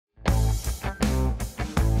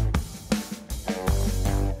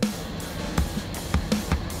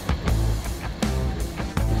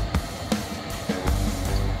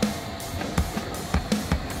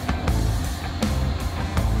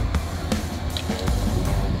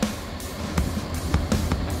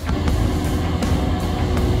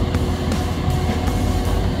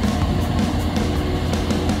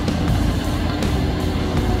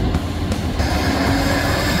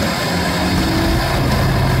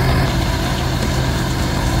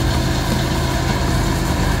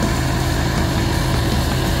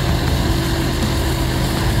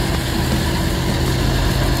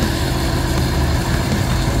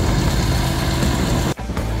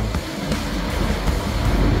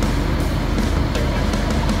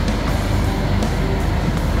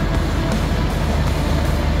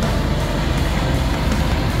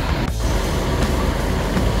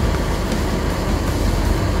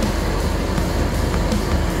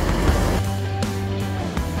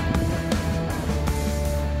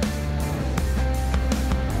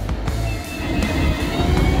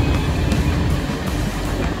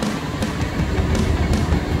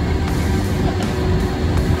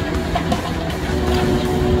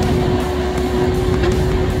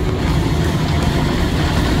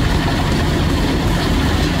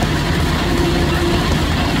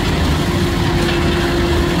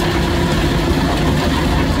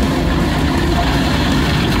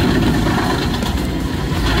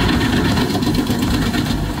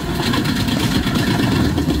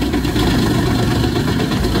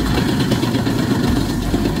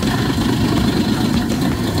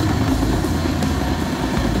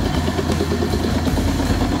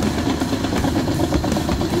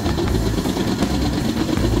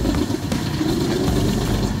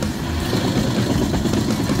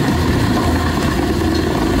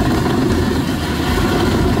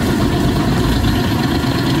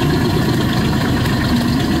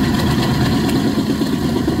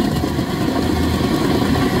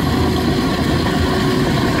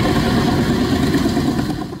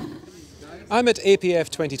I'm at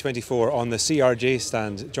APF 2024 on the CRJ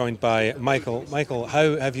stand, joined by Michael. Michael,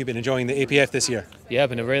 how have you been enjoying the APF this year? Yeah,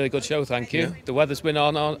 been a really good show, thank you. Yeah. The weather's been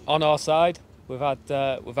on our side. We've had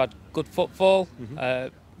good footfall,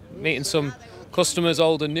 meeting some customers,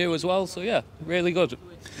 old and new as well. So yeah, really good,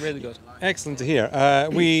 really good. Excellent to hear.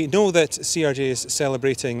 We know that CRJ is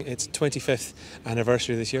celebrating its 25th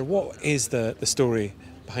anniversary this year. What is the story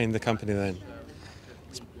behind the company then?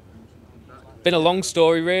 Been a long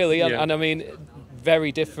story really, and I mean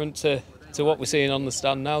very different to what we're seeing on the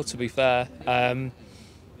stand now, to be fair.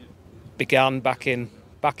 Began back in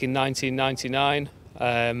 1999.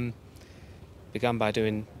 Began by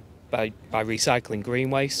recycling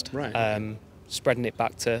green waste, right. Spreading it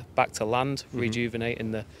back to land,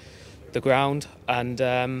 rejuvenating the ground,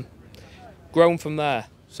 and grown from there.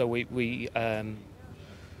 So we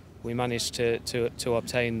managed to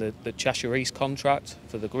obtain the Cheshire East contract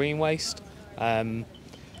for the green waste. And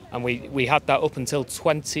we had that up until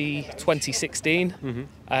 2016.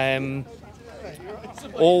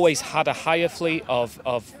 Always had a hire fleet of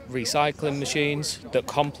recycling machines that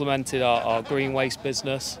complemented our green waste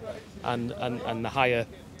business, and the hire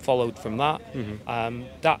followed from that.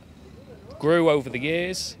 That grew over the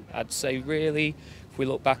years. I'd say really, if we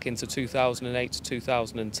look back into 2008 to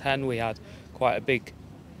 2010, we had quite a big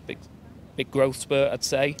growth spurt, I'd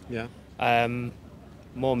say. Yeah.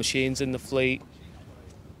 More machines in the fleet,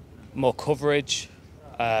 more coverage,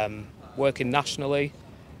 working nationally,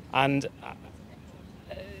 and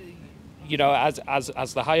you know, as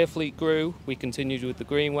the hire fleet grew, we continued with the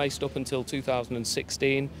green waste up until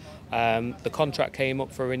 2016. The contract came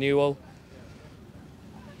up for renewal.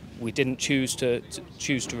 We didn't choose to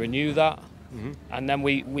renew that, and then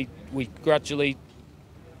we gradually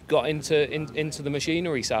got into the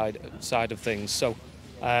machinery side of things. So.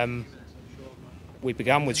 We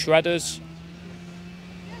began with shredders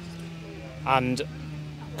and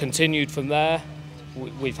continued from there.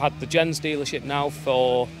 We've had the Jenz dealership now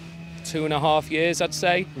for 2.5 years, I'd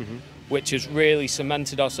say, which has really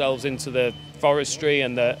cemented ourselves into the forestry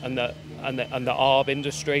and the ARB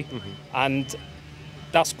industry, and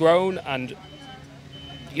that's grown. And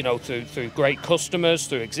you know, through great customers,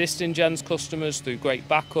 through existing Jenz customers, through great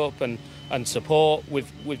backup and support,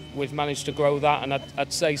 we've managed to grow that, and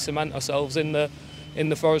I'd say cement ourselves in the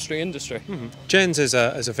forestry industry. Jenz is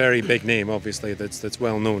a very big name, obviously, that's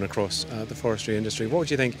well known across the forestry industry. What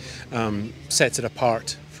would you think sets it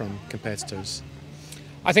apart from competitors?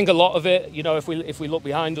 I think a lot of it, you know, if we look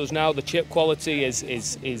behind us now, the chip quality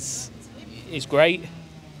is great.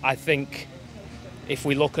 I think if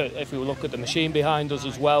we look at the machine behind us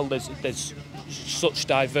as well, there's such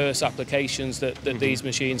diverse applications that these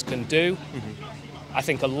machines can do. I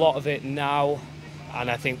think a lot of it now, and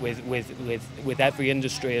I think with every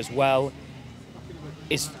industry as well,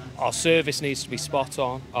 is our service needs to be spot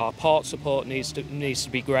on, our part support needs to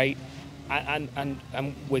be great, and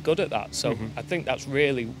we're good at that. So I think that's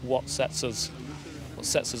really what sets us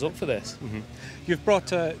up for this. You've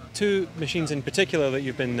brought two machines in particular that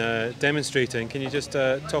you've been demonstrating. Can you just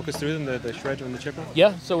talk us through them, the shredder and the chipper?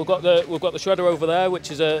 Yeah. So we've got the shredder over there, which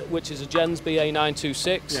is a Jenz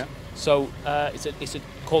BA926. Yeah. So it's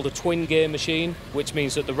called a twin gear machine, which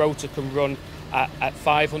means that the rotor can run at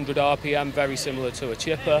 500 RPM, very similar to a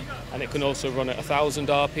chipper, and it can also run at 1000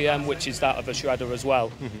 RPM, which is that of a shredder as well.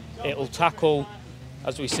 It'll tackle,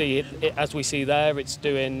 as we see there, it's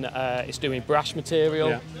doing brash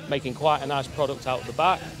material, making quite a nice product out the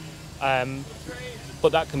back.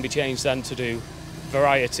 But that can be changed then to do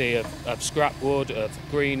variety of scrap wood, of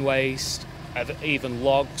green waste, of even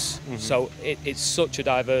logs. So it's such a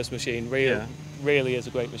diverse machine. Really is a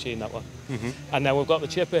great machine, that one. And then we've got the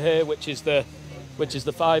chipper here, which is the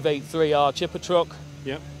 583R chipper truck.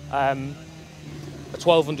 Yeah. A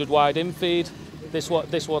 1200 wide infeed. This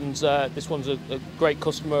one's a great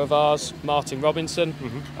customer of ours, Martin Robinson.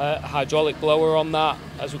 A hydraulic blower on that.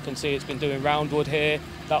 As we can see, it's been doing roundwood here.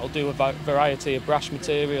 That'll do a variety of brash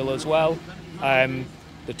material as well. The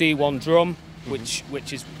D1 drum, which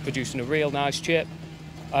is producing a real nice chip.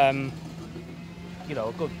 You know,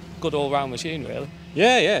 a good all-round machine, really.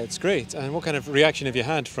 Yeah, it's great. And what kind of reaction have you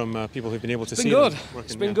had from people who've been able to see them?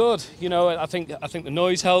 It's been good. You know, I think the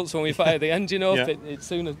noise helps when we fire the engine up. It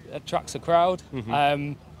soon attracts a crowd.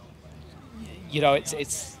 You know, it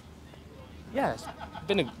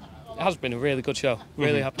has been a really good show.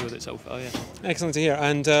 Really happy with it so far. Yeah. Excellent to hear.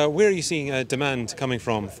 And where are you seeing demand coming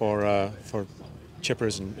from for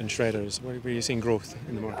chippers and shredders? Where are you seeing growth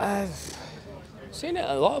in the market? Seeing it in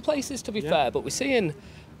a lot of places, to be fair, but we're seeing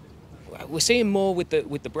more with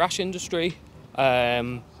the brash industry.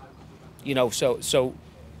 You know, so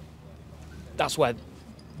that's where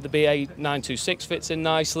The BA926 fits in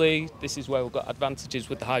nicely. This is where we've got advantages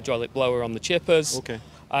with the hydraulic blower on the chippers. Okay.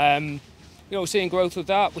 You know, we're seeing growth with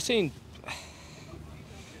that. We're seeing, I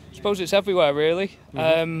suppose it's everywhere really.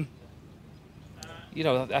 You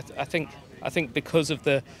know, I think because of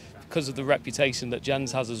the reputation that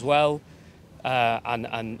Jenz has as well,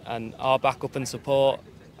 and our backup and support,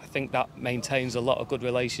 I think that maintains a lot of good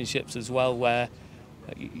relationships as well. Where,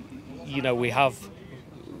 you know, we have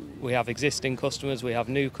existing customers, we have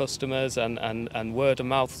new customers, and word of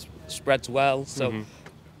mouth spreads well. So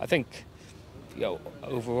I think, you know,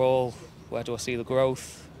 overall, where do I see the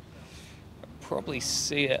growth? I probably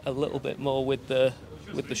see it a little bit more with the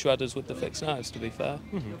shredders, with the fixed knives, to be fair.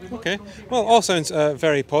 Okay, well, all sounds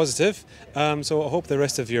very positive. So I hope the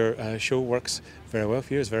rest of your show works very well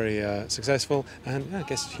for you. It's very successful, and I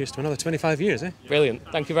guess here's to another 25 years, eh? Brilliant.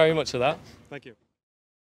 Thank you very much for that. Thank you.